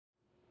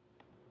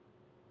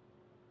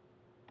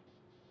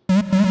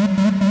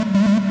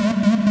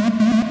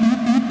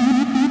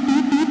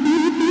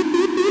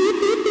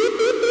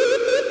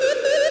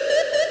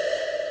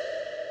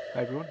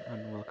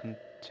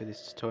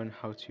this tutorial on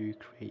how to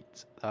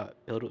create that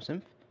build-up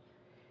synth.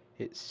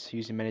 It's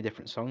using many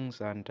different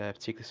songs, and a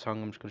particular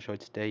song I'm just going to show you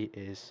today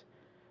is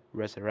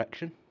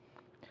Resurrection.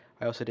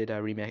 I also did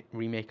a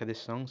remake of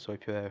this song, so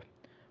if you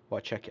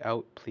want to check it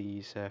out,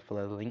 please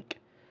follow the link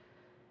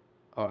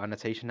or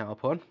annotation that I'll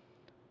put on.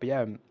 But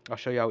yeah, I'll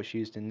show you how it's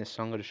used in this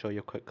song. I'll just show you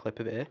a quick clip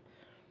of it here.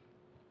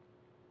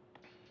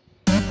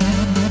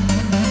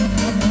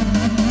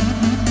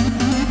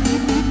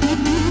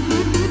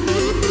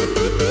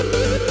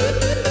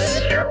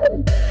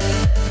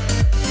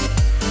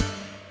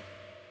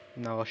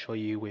 Now I'll show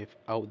you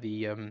without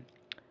the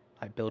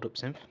like build-up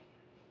synth.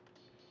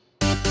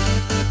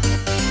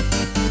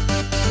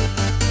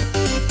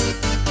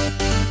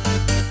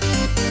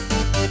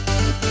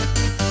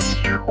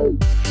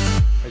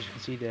 As you can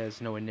see,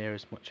 there's nowhere near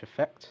as much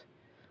effect,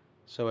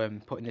 so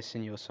putting this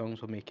in your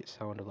songs will make it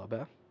sound a lot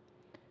better.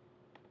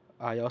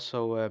 I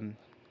also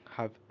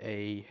have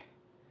a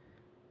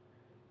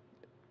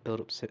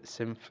build-up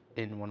synth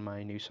in one of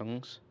my new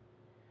songs.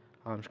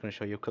 I'm just going to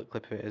show you a quick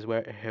clip of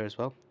it here as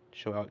well,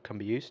 show how it can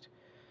be used.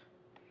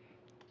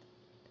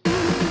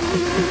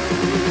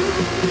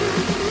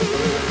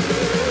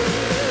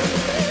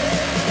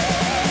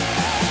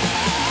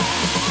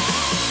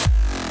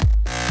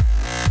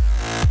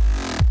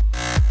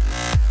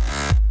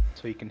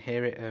 So you can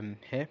hear it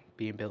here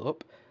being built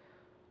up.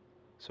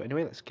 So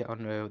anyway, let's get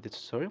on with the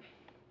tutorial.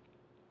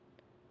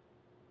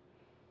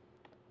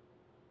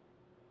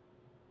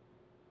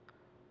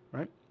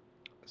 Right.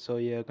 So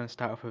you're going to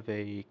start off with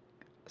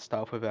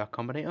our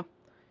combinator,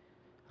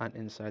 and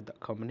inside that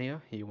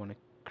combinator you want to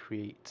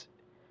create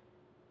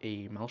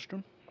a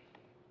maelstrom,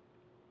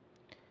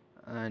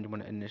 and you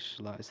want to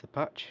initialize the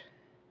patch.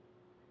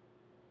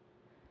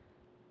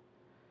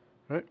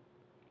 Right.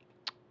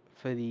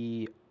 For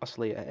the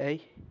oscillator A,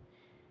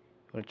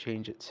 you want to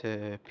change it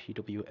to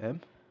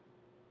PWM.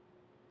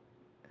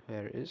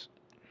 There it is.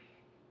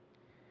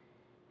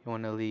 You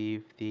want to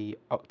leave the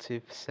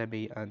octave,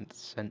 semi and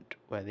cent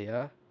where they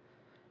are.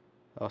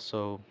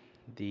 Also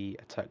the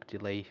attack,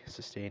 delay,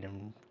 sustain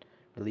and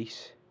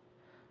release.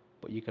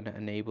 But you're going to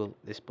enable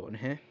this button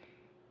here.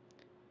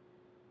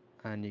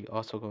 And you're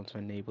also going to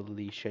enable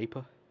the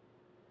shaper.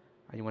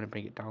 And you want to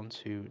bring it down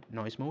to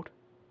noise mode.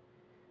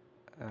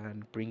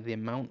 And bring the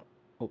amount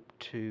up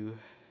to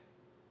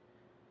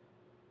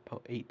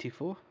about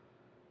 84.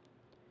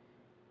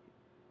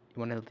 You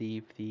want to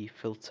leave the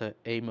filter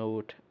A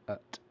mode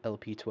at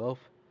LP12,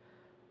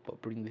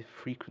 but bring the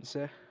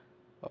frequency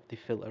of the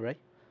filter A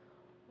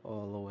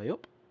all the way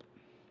up.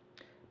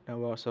 Now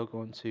we're also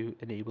going to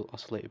enable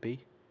oscillator B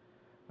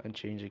and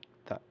change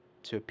that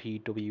to a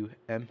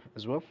PWM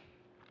as well.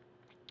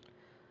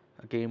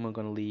 Again, we're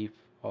going to leave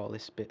all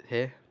this bit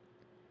here,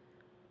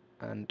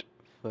 and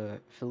for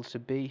filter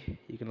B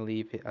you're going to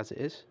leave it as it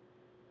is.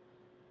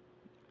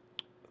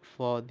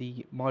 For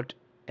the mod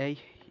A, you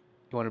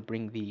want to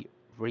bring the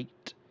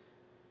rate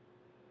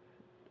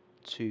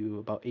to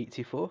about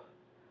 84,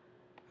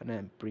 and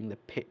then bring the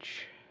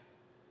pitch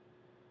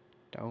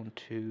down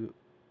to,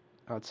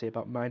 I'd say,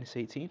 about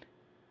 -18.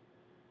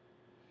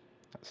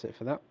 That's it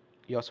for that.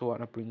 You also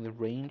want to bring the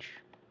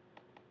range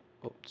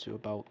up to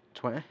about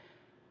 20.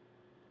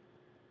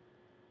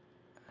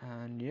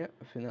 And yeah,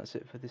 I think that's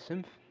it for the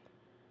synth.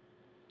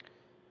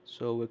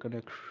 So we're going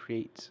to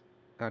create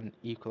an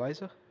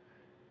equalizer,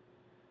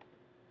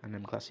 an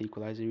M-class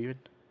equalizer even,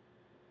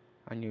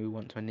 and you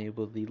want to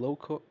enable the low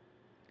cut,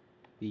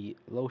 the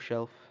low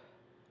shelf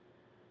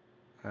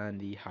and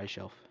the high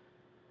shelf.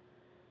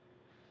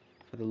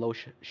 For the low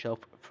shelf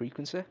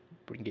frequency,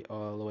 bring it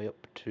all the way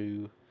up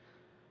to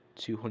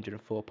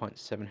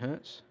 204.7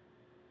 Hz.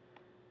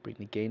 Bring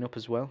the gain up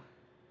as well,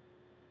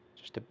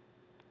 just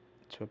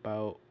to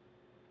about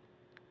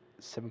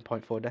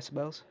 7.4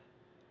 decibels,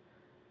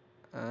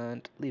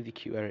 and leave the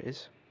Q where it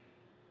is.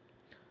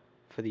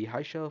 For the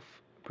high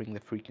shelf, bring the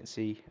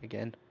frequency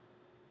again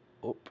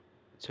up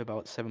to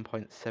about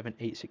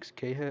 7.786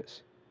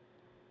 kHz,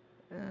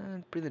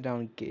 and bring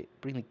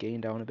the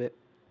gain down a bit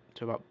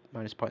to about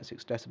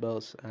 -0.6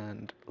 decibels,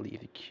 and leave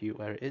the Q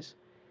where it is.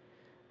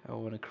 I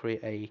want to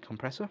create a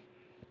compressor.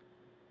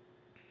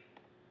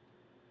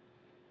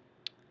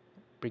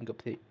 Bring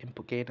up the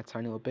input gain a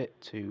tiny little bit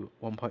to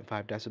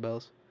 1.5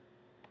 decibels.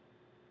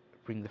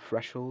 Bring the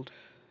threshold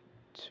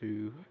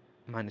to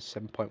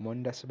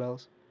 -7.1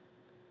 decibels.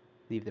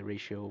 Leave the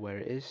ratio where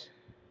it is.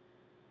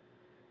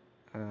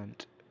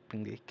 And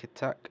bring the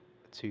attack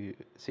to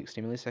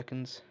 60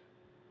 milliseconds.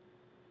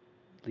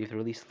 Leave the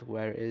release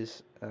where it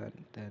is,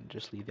 and then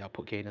just leave the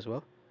output gain as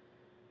well.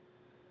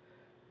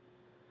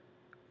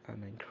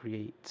 And then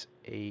create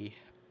a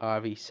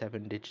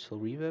RV7 digital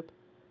reverb.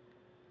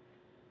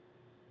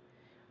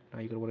 Now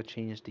you're going to want to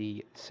change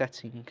the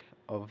setting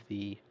of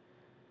the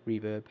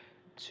reverb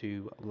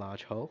to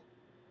large hall.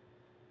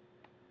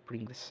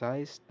 Bring the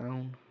size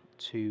down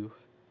to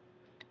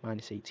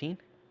 -18.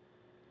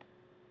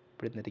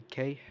 Bring the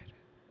decay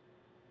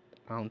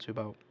down to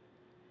about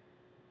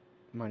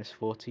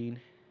 -14.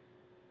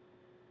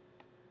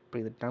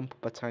 Bring the damp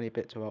up a tiny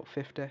bit to about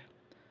 50,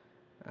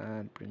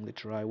 and bring the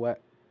dry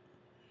wet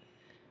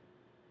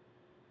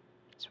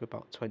to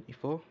about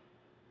 24,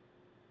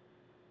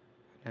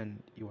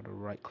 and you want to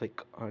right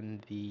click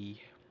on the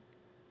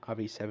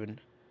RV7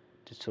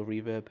 digital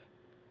reverb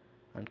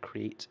and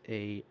create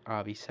a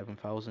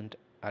RV7000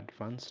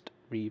 advanced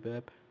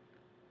reverb.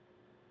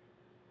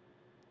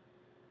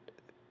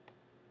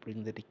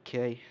 Bring the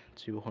decay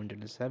to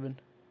 107,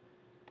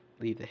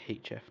 leave the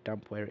HF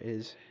damp where it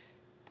is,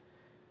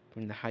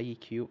 bring the high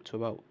EQ up to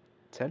about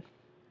 10,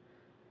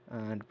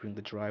 and bring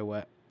the dry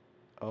wet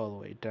all the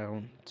way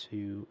down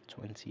to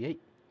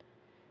 28.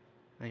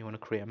 Now you want to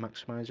create a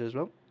maximizer as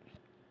well.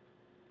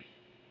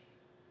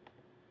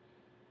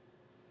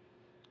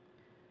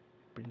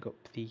 Bring up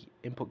the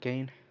input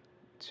gain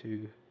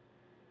to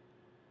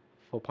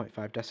 4.5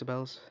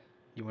 decibels.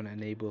 You want to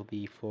enable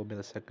the 4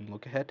 millisecond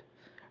look ahead,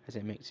 as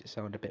it makes it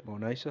sound a bit more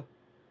nicer.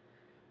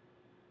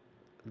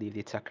 Leave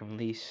the attack and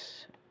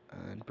release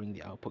and bring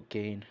the output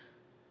gain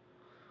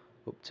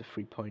up to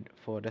 3.4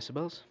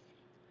 decibels.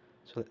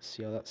 So let's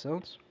see how that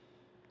sounds.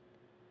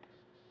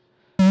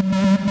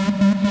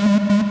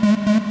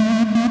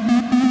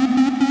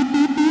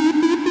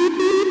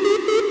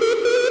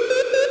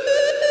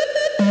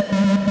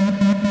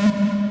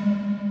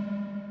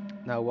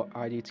 Now what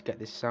I do to get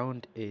this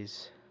sound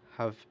is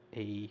have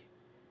a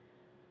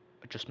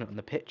adjustment on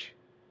the pitch.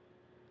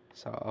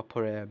 So I'll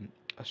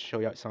show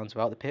you how it sounds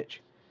without the pitch.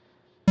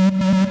 But you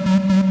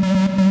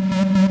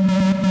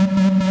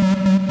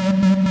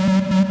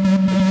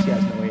see it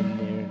has nowhere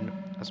near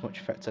as much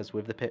effect as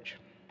with the pitch.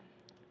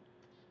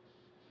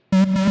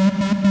 This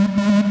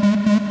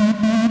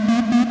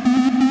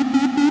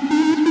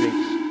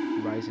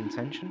creates rising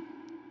tension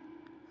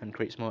and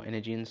creates more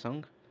energy in the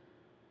song.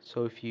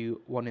 So if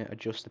you want to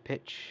adjust the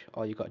pitch,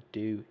 all you got to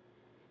do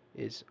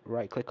is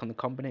right click on the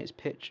combinator's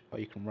pitch, or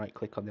you can right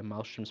click on the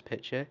Maelstrom's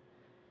pitch here.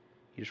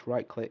 You just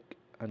right click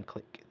and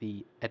click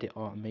the edit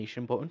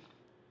automation button.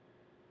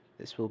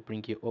 This will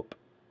bring you up,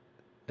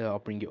 I'll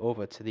bring you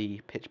over to the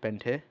pitch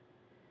bend here,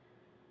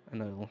 and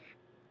you'll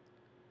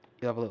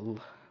have a little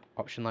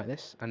option like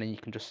this, and then you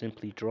can just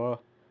simply draw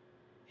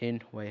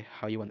in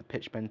how you want the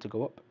pitch bend to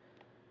go up.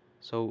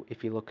 So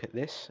if you look at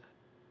this,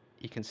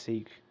 you can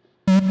see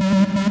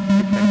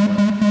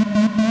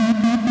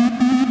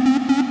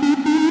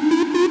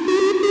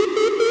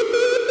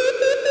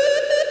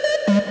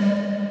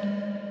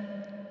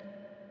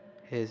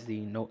here's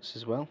the notes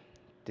as well.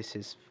 This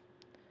is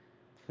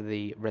for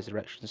the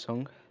Resurrection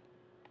song.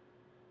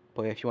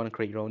 But if you want to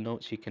create your own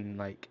notes, you can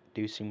like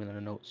do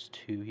similar notes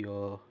to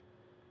your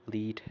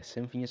lead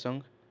synth in your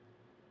song.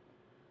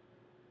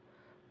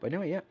 But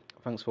anyway, yeah,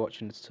 thanks for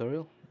watching the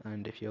tutorial,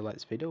 and if you like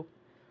this video,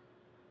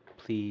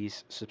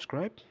 please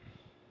subscribe.